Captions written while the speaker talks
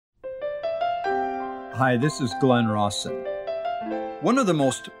Hi, this is Glenn Rawson. One of the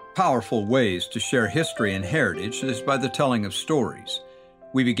most powerful ways to share history and heritage is by the telling of stories.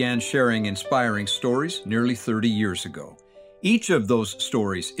 We began sharing inspiring stories nearly 30 years ago. Each of those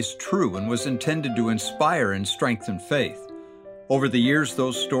stories is true and was intended to inspire and strengthen faith. Over the years,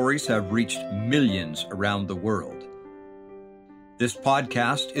 those stories have reached millions around the world. This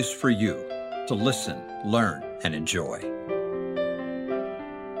podcast is for you to listen, learn, and enjoy.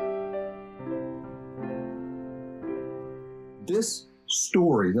 This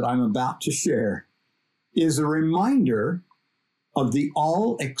story that I'm about to share is a reminder of the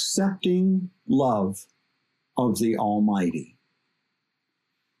all-accepting love of the Almighty.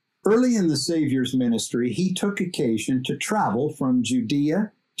 Early in the Savior's ministry, he took occasion to travel from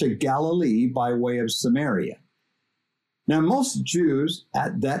Judea to Galilee by way of Samaria. Now, most Jews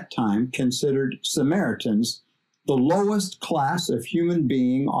at that time considered Samaritans the lowest class of human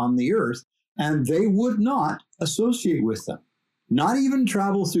being on the earth, and they would not associate with them, not even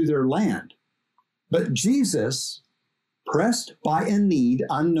travel through their land. But Jesus, pressed by a need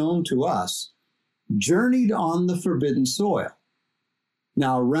unknown to us, journeyed on the forbidden soil.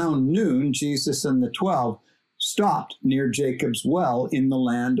 Now, around noon, Jesus and the 12 stopped near Jacob's well in the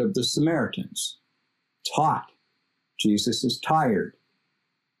land of the Samaritans. It's hot. Jesus is tired.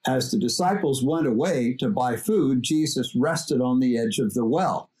 As the disciples went away to buy food, Jesus rested on the edge of the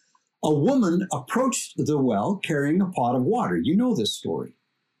well. A woman approached the well carrying a pot of water. You know this story.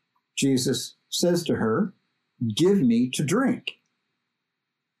 Jesus says to her, "Give me to drink."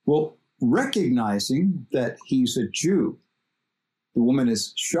 Well, recognizing that he's a Jew, the woman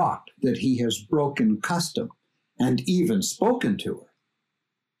is shocked that he has broken custom and even spoken to her.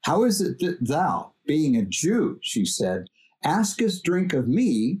 "How is it that thou, being a Jew," she said, "askest drink of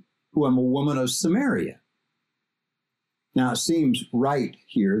me, who am a woman of Samaria?" Now, it seems right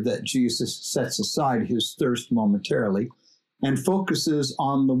here that Jesus sets aside his thirst momentarily and focuses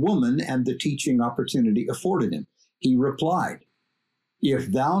on the woman and the teaching opportunity afforded him. He replied,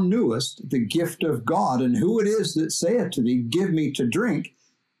 "If thou knewest the gift of God and who it is that saith to thee, 'Give me to drink,'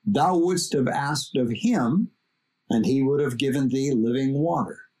 thou wouldst have asked of him, and he would have given thee living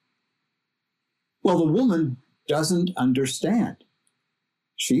water." Well, the woman doesn't understand.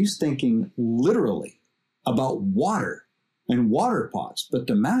 She's thinking literally about water and water pots, but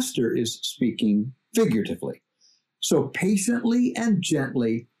the master is speaking figuratively. So patiently and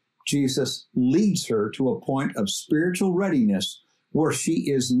gently, Jesus leads her to a point of spiritual readiness where she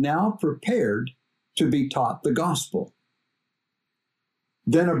is now prepared to be taught the gospel.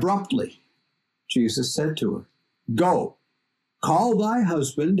 Then abruptly, Jesus said to her, "Go, call thy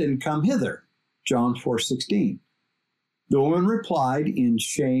husband and come hither." John 4:16. The woman replied in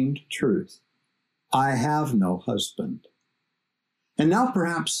shamed truth, "I have no husband." And now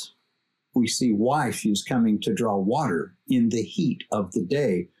perhaps we see why she's coming to draw water in the heat of the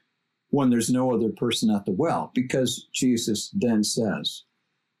day when there's no other person at the well, because Jesus then says,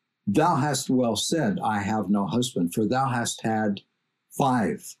 "Thou hast well said, I have no husband, for thou hast had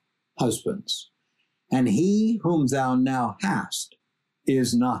 5 husbands, and he whom thou now hast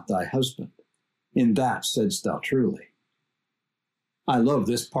is not thy husband. In that saidst thou truly." I love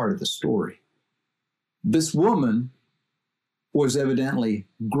this part of the story. This woman was evidently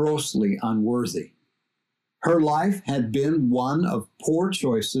grossly unworthy. Her life had been one of poor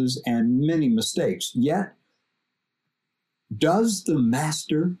choices and many mistakes. Yet, does the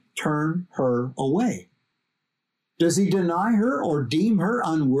master turn her away? Does he deny her or deem her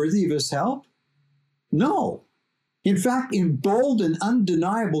unworthy of his help? No. In fact, in bold and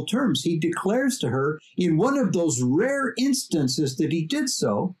undeniable terms, he declares to her, in one of those rare instances that he did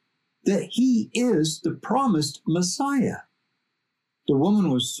so, that he is the promised Messiah. The woman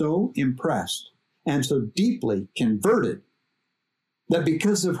was so impressed and so deeply converted that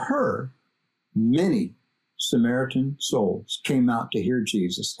because of her, many Samaritan souls came out to hear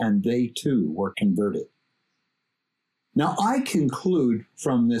Jesus, and they too were converted. Now, I conclude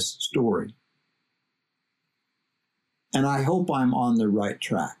from this story, and I hope I'm on the right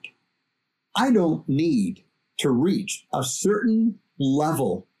track. I don't need to reach a certain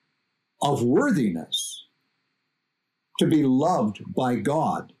level of worthiness to be loved by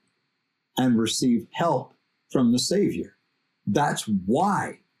God and receive help from the Savior. That's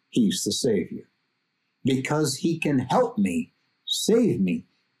why he's the Savior, because he can help me, save me,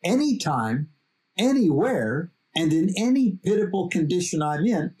 anytime, anywhere, and in any pitiable condition I'm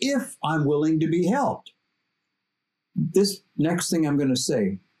in, if I'm willing to be helped. This next thing I'm going to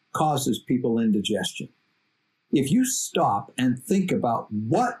say causes people indigestion. If you stop and think about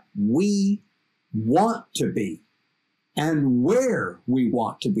what we want to be and where we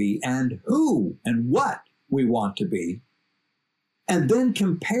want to be and who and what we want to be, and then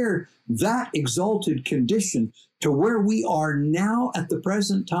compare that exalted condition to where we are now at the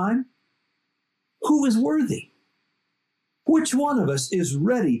present time, who is worthy? Which one of us is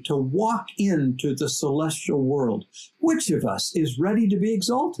ready to walk into the celestial world? Which of us is ready to be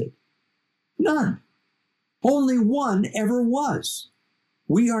exalted? None. Only one ever was.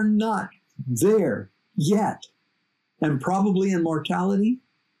 We are not there yet. And probably in mortality,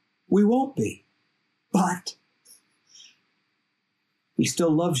 we won't be. But He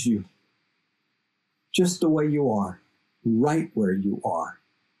still loves you just the way you are, right where you are.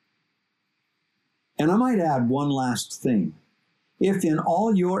 And I might add one last thing. If in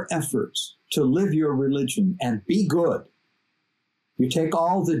all your efforts to live your religion and be good, you take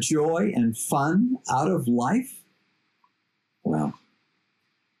all the joy and fun out of life, well,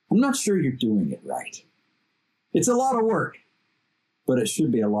 I'm not sure you're doing it right. It's a lot of work, but it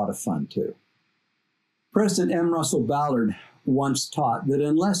should be a lot of fun too. President M. Russell Ballard once taught that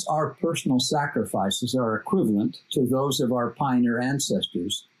unless our personal sacrifices are equivalent to those of our pioneer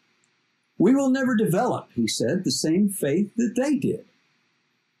ancestors, we will never develop, he said, the same faith that they did.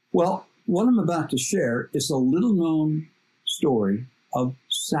 Well, what I'm about to share is a little-known story of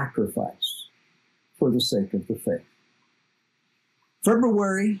sacrifice for the sake of the faith.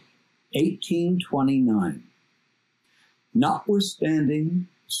 February 1829. Notwithstanding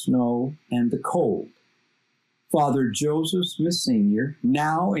snow and the cold, Father Joseph Smith Sr.,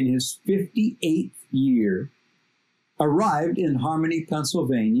 now in his 58th year, arrived in Harmony,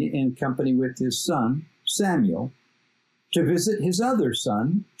 Pennsylvania, in company with his son, Samuel, to visit his other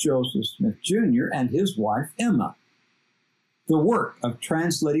son, Joseph Smith Jr., and his wife, Emma. The work of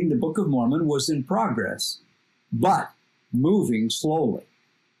translating the Book of Mormon was in progress, but moving slowly.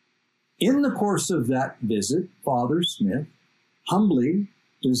 In the course of that visit, Father Smith humbly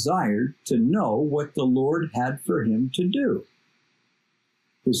desired to know what the Lord had for him to do.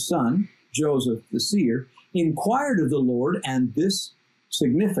 His son, Joseph the seer, inquired of the Lord, and this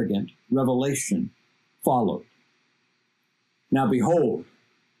significant revelation followed. Now behold,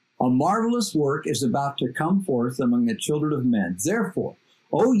 a marvelous work is about to come forth among the children of men. Therefore,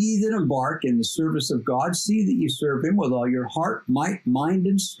 O ye that embark in the service of God, see that ye serve him with all your heart, might, mind,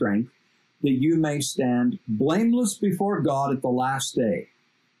 and strength, that you may stand blameless before God at the last day.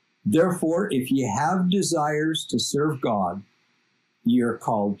 Therefore, if ye have desires to serve God, ye are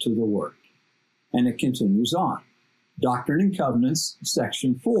called to the work. And it continues on. Doctrine and Covenants,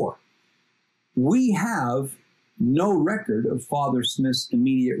 section 4. We have no record of Father Smith's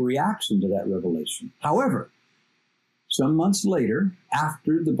immediate reaction to that revelation. However, some months later,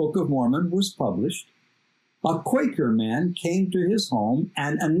 after the Book of Mormon was published, a Quaker man came to his home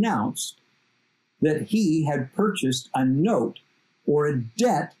and announced that he had purchased a note or a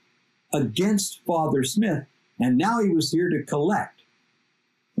debt against Father Smith, and now he was here to collect.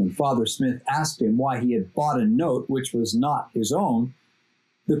 When Father Smith asked him why he had bought a note which was not his own,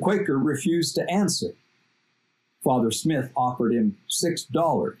 the Quaker refused to answer. Father Smith offered him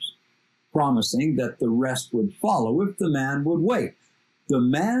 $6, promising that the rest would follow if the man would wait. The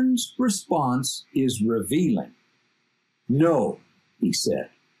man's response is revealing. No, he said,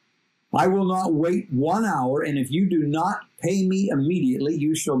 I will not wait 1 hour, and if you do not pay me immediately,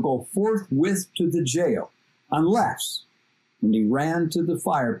 you shall go forthwith to the jail, unless, and he ran to the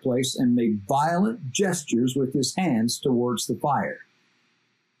fireplace and made violent gestures with his hands towards the fire,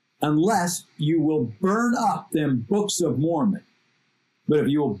 unless you will burn up them books of Mormon. But if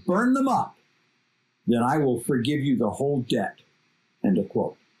you will burn them up, then I will forgive you the whole debt. End of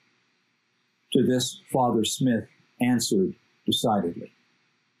quote. To this, Father Smith answered decidedly,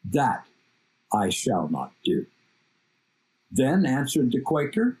 that I shall not do. Then answered the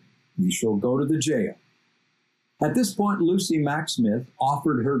Quaker, you shall go to the jail. At this point, Lucy Mack Smith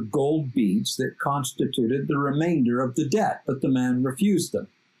offered her gold beads that constituted the remainder of the debt, but the man refused them.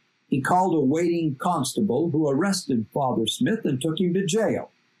 He called a waiting constable who arrested Father Smith and took him to jail.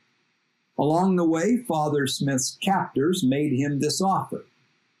 Along the way, Father Smith's captors made him this offer.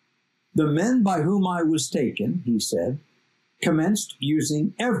 The men by whom I was taken, he said, commenced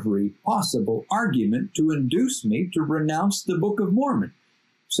using every possible argument to induce me to renounce the Book of Mormon,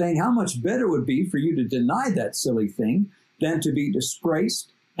 saying how much better it would be for you to deny that silly thing than to be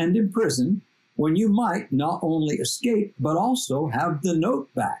disgraced and imprisoned when you might not only escape but also have the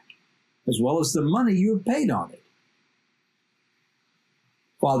note back, as well as the money you have paid on it.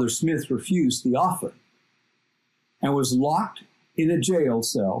 Father Smith refused the offer and was locked in a jail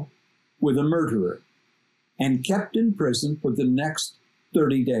cell with a murderer and kept in prison for the next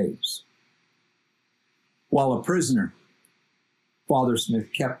 30 days. While a prisoner, Father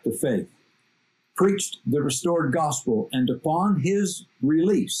Smith kept the faith, preached the restored gospel, and upon his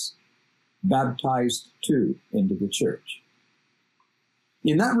release, baptized 2 into the church.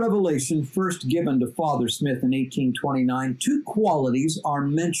 In that revelation first given to Father Smith in 1829, 2 qualities are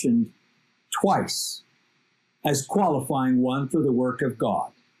mentioned twice as qualifying one for the work of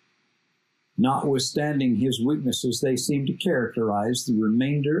God. Notwithstanding his weaknesses, they seem to characterize the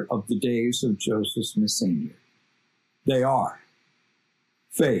remainder of the days of Joseph Smith Sr. They are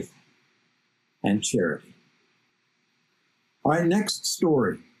faith and charity. All right, next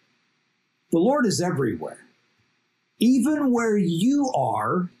story. The Lord is everywhere, even where you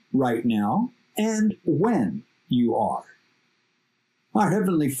are right now and when you are. Our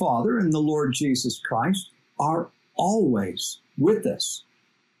Heavenly Father and the Lord Jesus Christ are always with us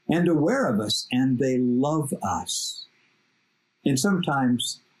and aware of us, and they love us in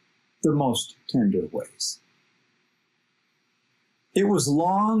sometimes the most tender ways. It was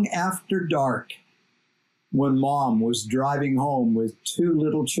long after dark when Mom was driving home with 2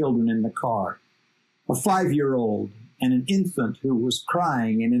 little children in the car, a 5-year-old and an infant who was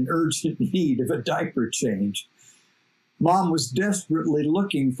crying and in urgent need of a diaper change. Mom was desperately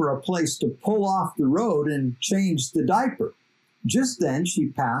looking for a place to pull off the road and change the diaper. Just then she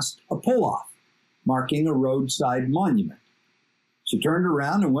passed a pull-off, marking a roadside monument. She turned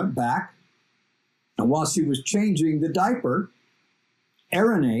around and went back, and while she was changing the diaper,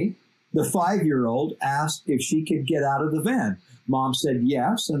 Erinay, the 5-year-old, asked if she could get out of the van. Mom said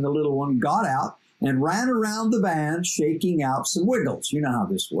yes, and the little one got out and ran around the van, shaking out some wiggles. You know how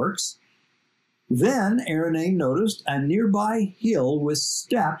this works. Then Erinay noticed a nearby hill with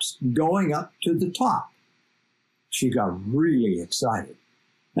steps going up to the top. She got really excited,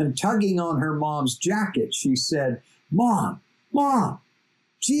 and tugging on her mom's jacket, she said, Mom,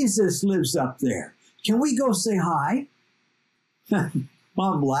 Jesus lives up there. Can we go say hi?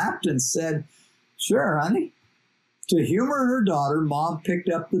 Mom laughed and said, sure, honey. To humor her daughter, Mom picked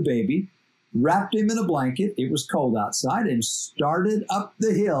up the baby, wrapped him in a blanket, it was cold outside, and started up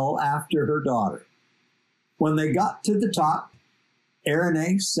the hill after her daughter. When they got to the top,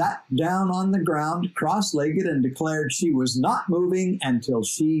 Erinay sat down on the ground, cross-legged, and declared she was not moving until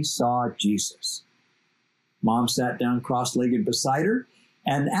she saw Jesus. Mom sat down cross-legged beside her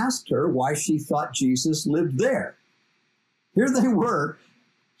and asked her why she thought Jesus lived there. Here they were,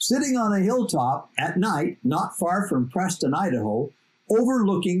 sitting on a hilltop at night, not far from Preston, Idaho,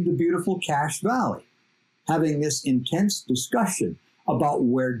 overlooking the beautiful Cache Valley, having this intense discussion about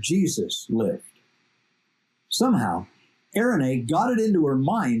where Jesus lived. Somehow, Erinay got it into her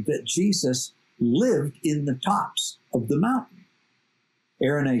mind that Jesus lived in the tops of the mountain.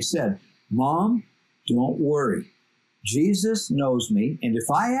 Erinay said, Mom, don't worry. Jesus knows me, and if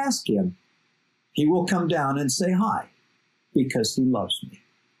I ask him, he will come down and say hi, because he loves me.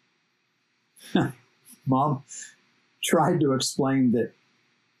 Mom tried to explain that,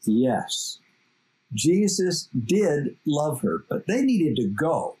 yes, Jesus did love her, but they needed to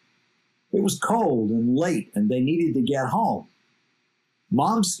go. It was cold and late, and they needed to get home.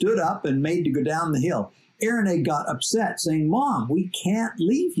 Mom stood up and made to go down the hill. Erinay got upset, saying, Mom, we can't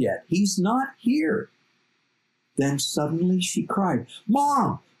leave yet. He's not here. Then suddenly she cried,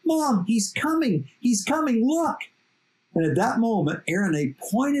 Mom, he's coming, look. And at that moment, Erinay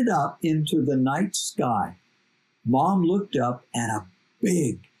pointed up into the night sky. Mom looked up, and a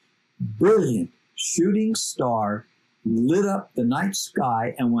big, brilliant shooting star lit up the night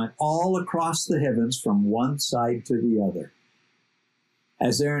sky and went all across the heavens from one side to the other.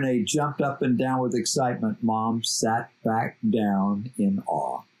 As Erinay jumped up and down with excitement, Mom sat back down in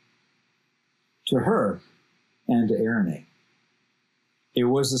awe. To her and to Erinay, it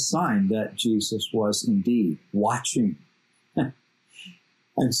was a sign that Jesus was indeed watching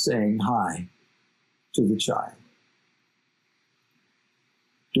and saying hi to the child.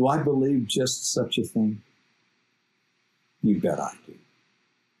 Do I believe just such a thing? You bet I do.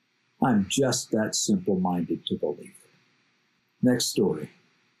 I'm just that simple-minded to believe it. Next story.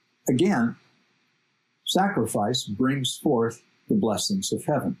 Again, sacrifice brings forth the blessings of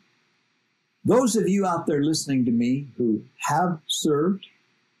heaven. Those of you out there listening to me who have served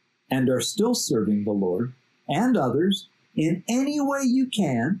and are still serving the Lord and others in any way you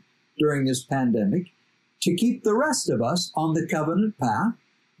can during this pandemic to keep the rest of us on the covenant path,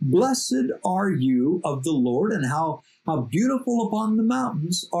 blessed are you of the Lord, and how beautiful upon the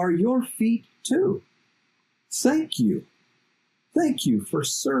mountains are your feet too. Thank you. Thank you for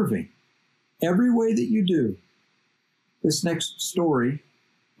serving every way that you do. This next story,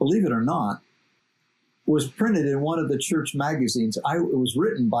 believe it or not, was printed in one of the church magazines. It was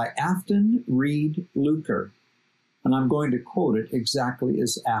written by Afton Reed Luker. and I'm going to quote it exactly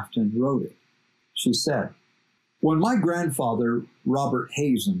as Afton wrote it. She said, "When my grandfather, Robert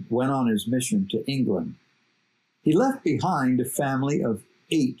Hazen, went on his mission to England, he left behind a family of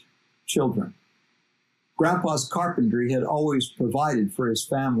 8 children. Grandpa's carpentry had always provided for his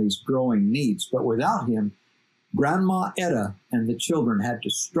family's growing needs, but without him, Grandma Etta and the children had to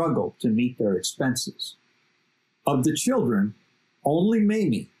struggle to meet their expenses. Of the children, only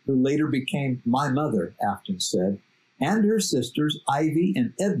Mamie, who later became my mother," Afton said, "and her sisters Ivy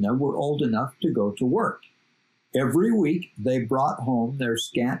and Edna were old enough to go to work. Every week they brought home their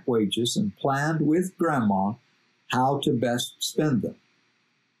scant wages and planned with Grandma how to best spend them.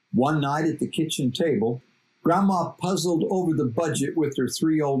 One night at the kitchen table, Grandma puzzled over the budget with her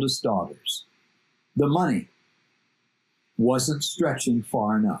 3 oldest daughters. The money wasn't stretching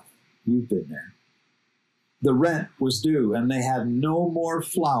far enough. You've been there. The rent was due, and they had no more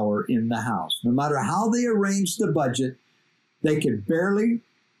flour in the house. No matter how they arranged the budget, they could barely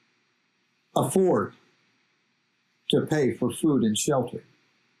afford to pay for food and shelter.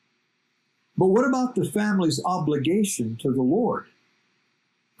 But what about the family's obligation to the Lord?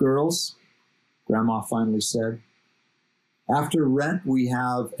 Girls," Grandma finally said, "after rent we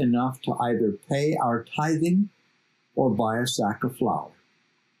have enough to either pay our tithing or buy a sack of flour.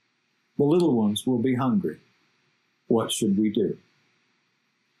 The little ones will be hungry. What should we do?"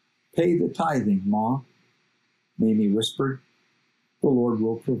 "Pay the tithing, Ma," Mamie whispered. "The Lord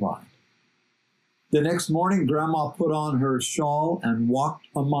will provide." The next morning, Grandma put on her shawl and walked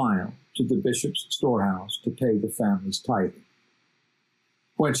a mile to the bishop's storehouse to pay the family's tithing.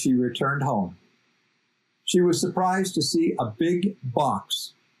 When she returned home, she was surprised to see a big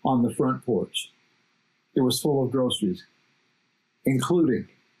box on the front porch. It was full of groceries, including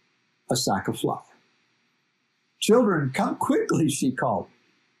a sack of flour. "Children, come quickly," she called.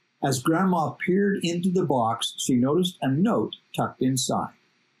 As Grandma peered into the box, she noticed a note tucked inside.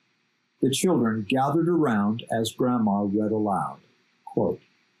 The children gathered around as Grandma read aloud, quote,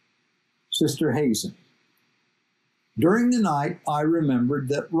 "Sister Hazen, during the night I remembered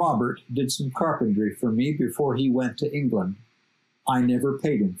that Robert did some carpentry for me before he went to England. I never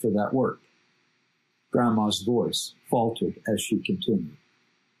paid him for that work." Grandma's voice faltered as she continued.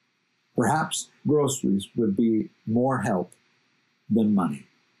 "Perhaps groceries would be more help than money."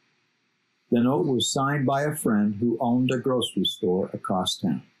 The note was signed by a friend who owned a grocery store across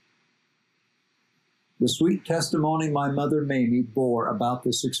town. The sweet testimony my mother Mamie bore about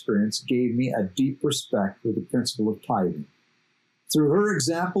this experience gave me a deep respect for the principle of tithing. Through her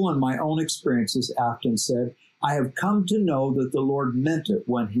example and my own experiences, Afton said, "I have come to know that the Lord meant it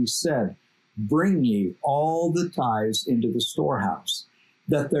when he said, 'Bring ye all the tithes into the storehouse,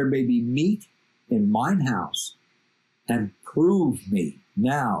 that there may be meat in mine house, and prove me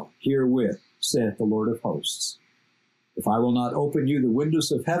now herewith, saith the Lord of hosts. If I will not open you the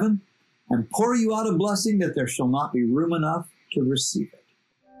windows of heaven and pour you out a blessing, that there shall not be room enough to receive it.'"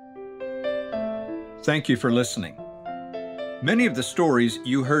 Thank you for listening. Many of the stories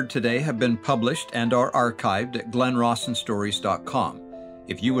you heard today have been published and are archived at glenrossenstories.com.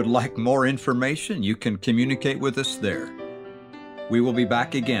 If you would like more information, you can communicate with us there. We will be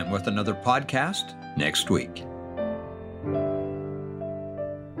back again with another podcast next week.